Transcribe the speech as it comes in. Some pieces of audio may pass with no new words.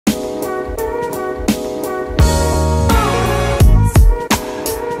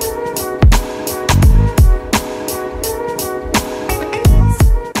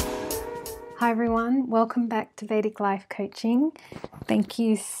Welcome back to Vedic Life Coaching. Thank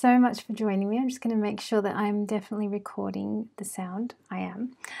you so much for joining me. I'm just going to make sure that I'm definitely recording the sound. I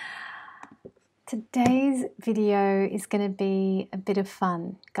am. Today's video is going to be a bit of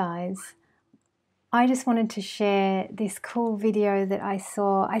fun, guys. I just wanted to share this cool video that I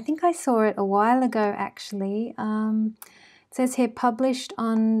saw. I think I saw it a while ago, actually. It says here, published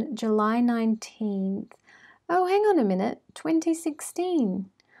on July 19th. Oh, hang on a minute, 2016.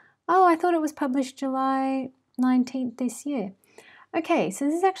 Oh, I thought it was published July 19th this year. Okay, so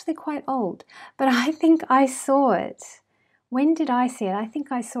this is actually quite old, but I think I saw it. When did I see it? I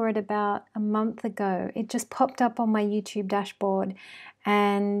think I saw it about a month ago. It just popped up on my YouTube dashboard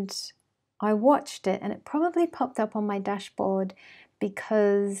and I watched it, and it probably popped up on my dashboard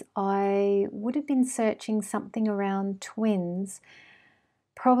because I would have been searching something around twins,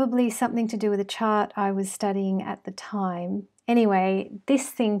 probably something to do with a chart I was studying at the time. Anyway, this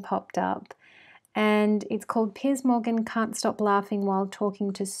thing popped up and it's called Piers Morgan Can't Stop Laughing While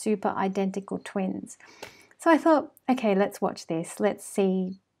Talking to Super Identical Twins. So I thought, okay, let's watch this. Let's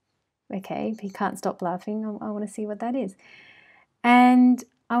see. Okay, he can't stop laughing. I want to see what that is. And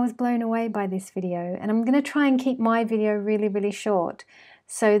I was blown away by this video, and I'm going to try and keep my video really, really short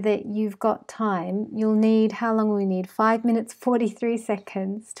so that you've got time. You'll need, how long will you need? 5 minutes, 43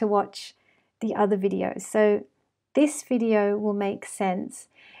 seconds to watch the other video. So this video will make sense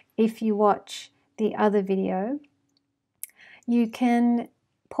if you watch the other video. You can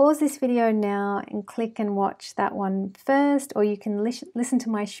pause this video now and click and watch that one first, or you can listen to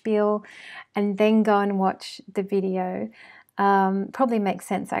my spiel and then go and watch the video. Probably makes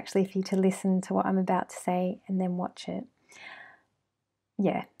sense actually for you to listen to what I'm about to say and then watch it.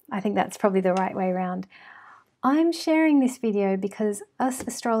 Yeah, I think that's probably the right way around. I'm sharing this video because us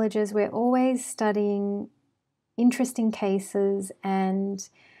astrologers, we're always studying interesting cases and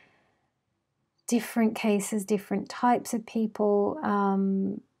different cases, different types of people.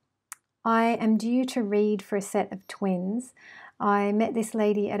 I am due to read for a set of twins. I met this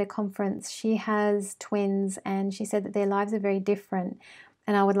lady at a conference. She has twins and she said that their lives are very different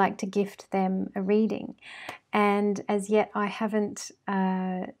and I would like to gift them a reading. And as yet I haven't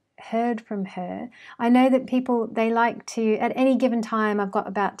heard from her. I know that people, they like to, at any given time, I've got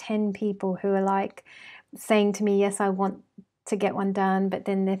about 10 people who are like saying to me, yes, I want to get one done, but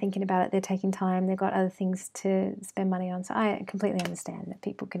then they're thinking about it, they're taking time, they've got other things to spend money on. So I completely understand that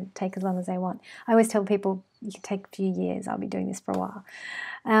people can take as long as they want. I always tell people you can take a few years, I'll be doing this for a while.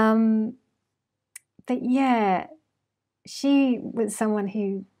 But yeah, she was someone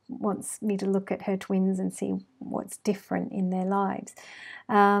who wants me to look at her twins and see what's different in their lives.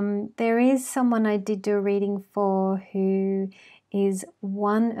 There is someone I did do a reading for who is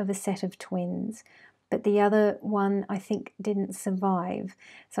one of a set of twins, but the other one I think didn't survive.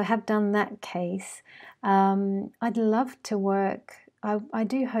 So I have done that case. I'd love to work. I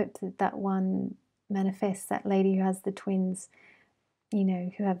do hope that that one manifests, that lady who has the twins, you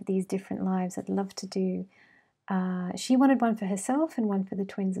know, who have these different lives. I'd love to do. She wanted one for herself and one for the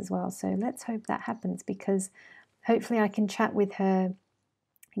twins as well. So let's hope that happens, because hopefully I can chat with her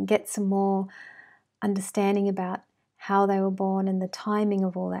and get some more understanding about how they were born and the timing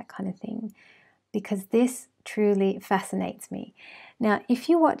of all that kind of thing, because this truly fascinates me. Now, if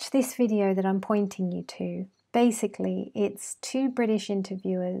you watch this video that I'm pointing you to, basically it's two British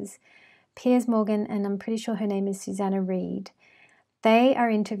interviewers, Piers Morgan, and I'm pretty sure her name is Susanna Reid. They are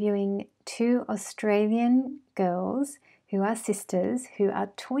interviewing two Australian girls who are sisters, who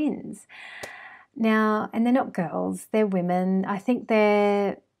are twins. Now, and they're not girls, they're women. I think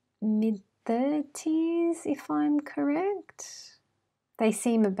they're mid-30s, if I'm correct. They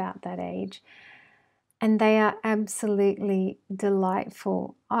seem about that age. And they are absolutely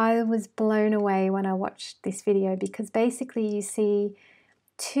delightful. I was blown away when I watched this video, because basically you see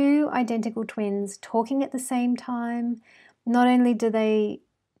two identical twins talking at the same time. Not only do they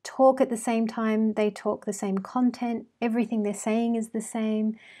talk at the same time, they talk the same content. Everything they're saying is the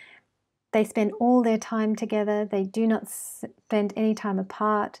same. They spend all their time together. They do not spend any time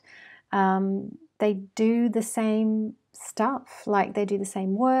apart. They do the same stuff, like they do the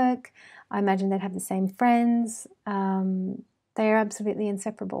same work. I imagine they'd have the same friends. They are absolutely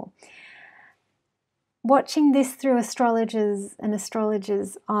inseparable. Watching this through astrologers and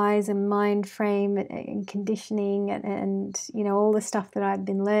astrologers' eyes and mind frame and conditioning and you know, all the stuff that I've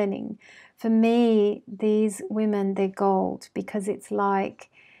been learning, for me, these women, they're gold, because it's like,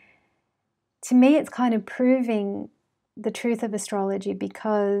 to me, it's kind of proving the truth of astrology,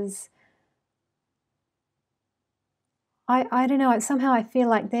 because I don't know, somehow I feel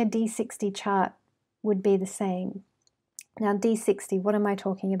like their D60 chart would be the same. Now, D60, what am I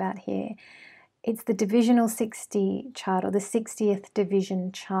talking about here? It's the divisional 60 chart, or the 60th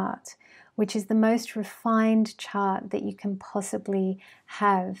division chart, which is the most refined chart that you can possibly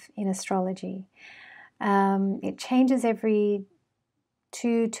have in astrology. It changes every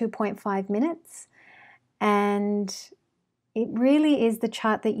 2.5 minutes, and it really is the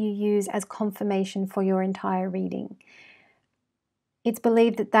chart that you use as confirmation for your entire reading. It's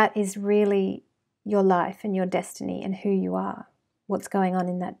believed that that is really your life and your destiny and who you are, what's going on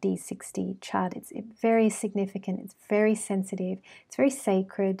in that D60 chart. It's very significant, it's very sensitive, it's very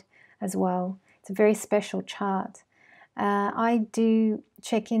sacred as well. It's a very special chart. I do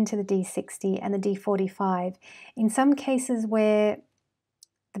check into the D60 and the D45 in some cases where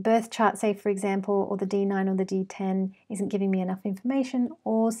the birth chart, say for example, or the D9 or the D10 isn't giving me enough information,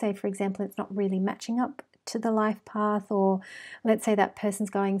 or say for example it's not really matching up to the life path, or let's say that person's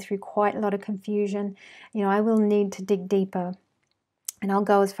going through quite a lot of confusion, I will need to dig deeper, and I'll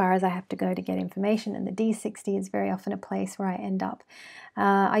go as far as I have to go to get information, and the D60 is very often a place where I end up.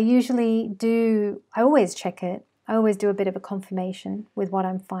 I always check it, I always do a bit of a confirmation with what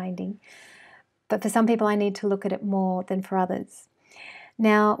I'm finding, but for some people I need to look at it more than for others.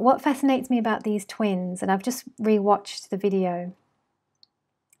 Now, what fascinates me about these twins, and I've just rewatched the video,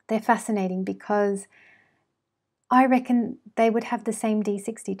 they're fascinating because I reckon they would have the same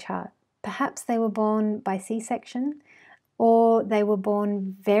D60 chart. Perhaps they were born by C-section, or they were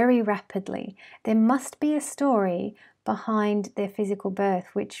born very rapidly. There must be a story behind their physical birth,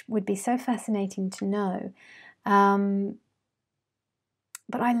 which would be so fascinating to know. But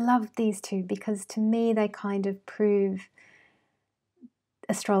I love these two because to me they kind of prove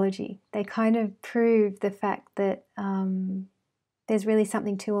astrology. They kind of prove the fact that there's really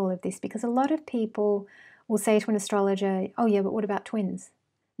something to all of this, because a lot of people will say to an astrologer, oh yeah, but what about twins?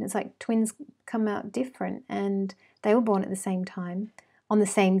 And it's like, twins come out different, and they were born at the same time, on the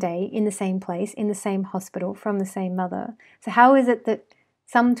same day, in the same place, in the same hospital, from the same mother. So how is it that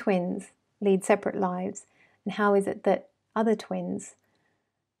some twins lead separate lives, and how is it that other twins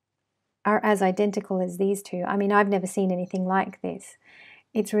are as identical as these two? I mean, I've never seen anything like this.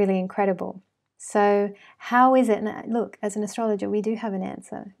 It's really incredible. So how is it, and look, as an astrologer, we do have an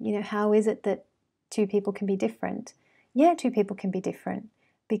answer. How is it that two people can be different? Yeah, two people can be different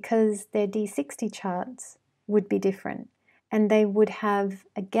because their D60 charts would be different, and they would have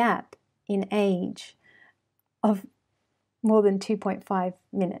a gap in age of more than 2.5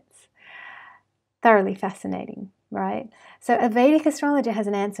 minutes. Thoroughly fascinating, right? So a Vedic astrologer has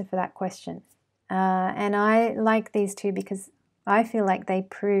an answer for that question. And I like these two because I feel like they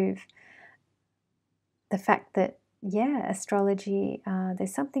prove the fact that, yeah, astrology,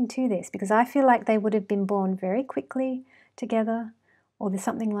 there's something to this, because I feel like they would have been born very quickly together, or there's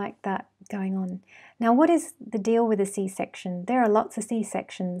something like that going on. Now, what is the deal with a C-section? There are lots of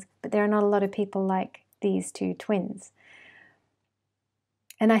C-sections, but there are not a lot of people like these two twins.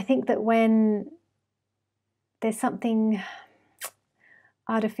 And I think that when there's something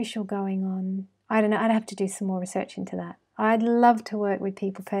artificial going on, I don't know, I'd have to do some more research into that. I'd love to work with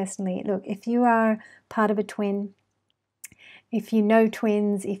people personally. Look, if you are part of a twin, if you know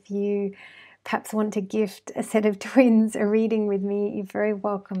twins, if you perhaps want to gift a set of twins a reading with me, you're very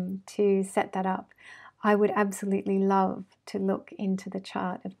welcome to set that up. I would absolutely love to look into the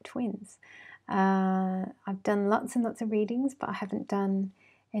chart of twins. I've done lots and lots of readings, but I haven't done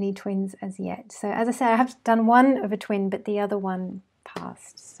any twins as yet. So as I said, I have done one of a twin, but the other one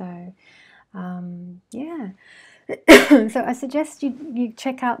passed. So yeah. So I suggest you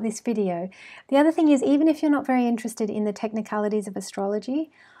check out this video. The other thing is, even if you're not very interested in the technicalities of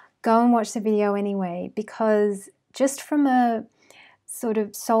astrology, go and watch the video anyway, because just from a sort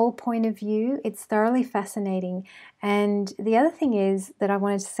of soul point of view, it's thoroughly fascinating. And the other thing is that I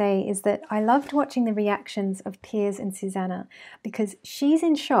wanted to say is that I loved watching the reactions of Piers and Susanna, because she's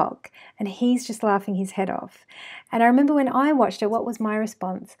in shock and he's just laughing his head off. And I remember when I watched it, what was my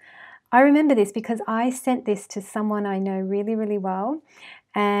response? I remember this because I sent this to someone I know really, really well.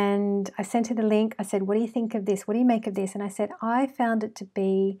 And I sent her the link. I said, what do you think of this? What do you make of this? And I said, I found it to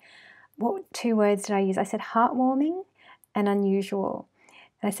be, what 2 words did I use? I said heartwarming and unusual.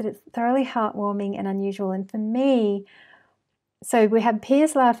 And I said, it's thoroughly heartwarming and unusual. And for me, so we had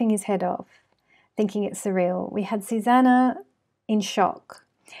Piers laughing his head off, thinking it's surreal. We had Susanna in shock.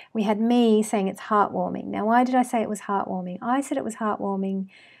 We had me saying it's heartwarming. Now, why did I say it was heartwarming? I said it was heartwarming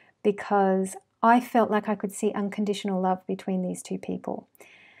because I felt like I could see unconditional love between these two people.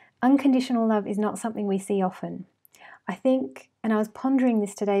 Unconditional love is not something we see often. I think, and I was pondering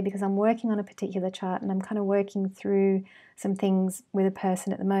this today because I'm working on a particular chart and I'm kind of working through some things with a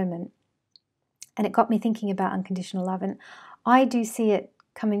person at the moment. And it got me thinking about unconditional love. And I do see it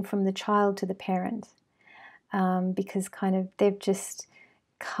coming from the child to the parent, because kind of they've just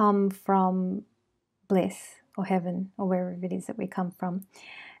come from bliss or heaven or wherever it is that we come from.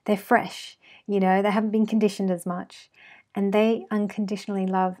 They're fresh, you know, they haven't been conditioned as much, and they unconditionally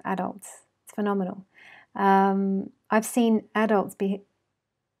love adults. It's phenomenal. I've seen adults be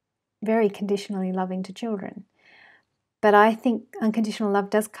very conditionally loving to children, but I think unconditional love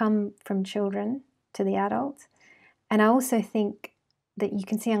does come from children to the adults, and I also think that you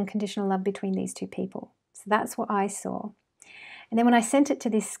can see unconditional love between these two people. So that's what I saw. And then when I sent it to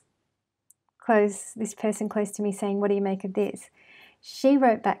this person close to me saying, what do you make of this? She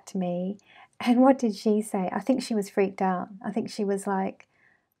wrote back to me, and what did she say? I think she was freaked out. I think she was like,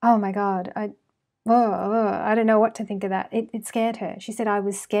 oh my God, I don't know what to think of that. It scared her. She said, I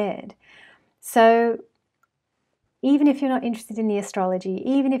was scared. So even if you're not interested in the astrology,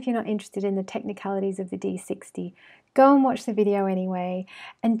 even if you're not interested in the technicalities of the D60, go and watch the video anyway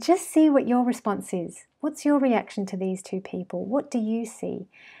and just see what your response is. What's your reaction to these two people? What do you see?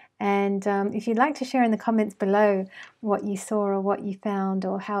 And if you'd like to share in the comments below what you saw or what you found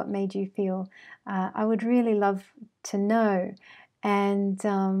or how it made you feel, I would really love to know. And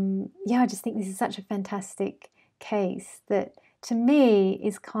yeah, I just think this is such a fantastic case that to me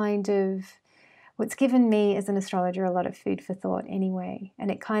is kind of what's given me as an astrologer a lot of food for thought anyway.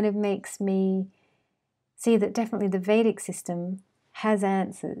 And it kind of makes me see that definitely the Vedic system has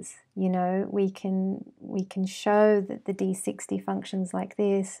answers. You know, we can show that the D60 functions like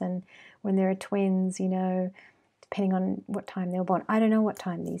this, and when there are twins, you know, depending on what time they were born. I don't know what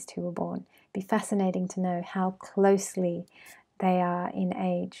time these two were born. It'd be fascinating to know how closely they are in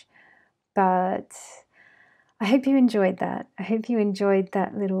age. But I hope you enjoyed that. I hope you enjoyed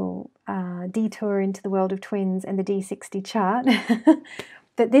that little detour into the world of twins and the D60 chart.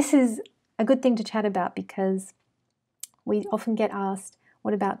 But this is a good thing to chat about because we often get asked,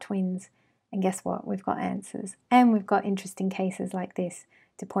 what about twins? And guess what? We've got answers. And we've got interesting cases like this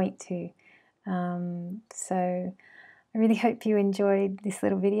to point to. So I really hope you enjoyed this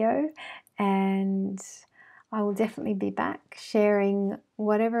little video, and I will definitely be back sharing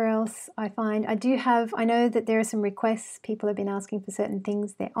whatever else I find. I know that there are some requests. People have been asking for certain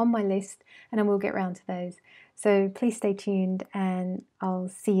things. They're on my list, and I will get round to those. So please stay tuned, and I'll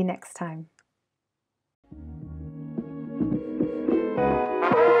see you next time.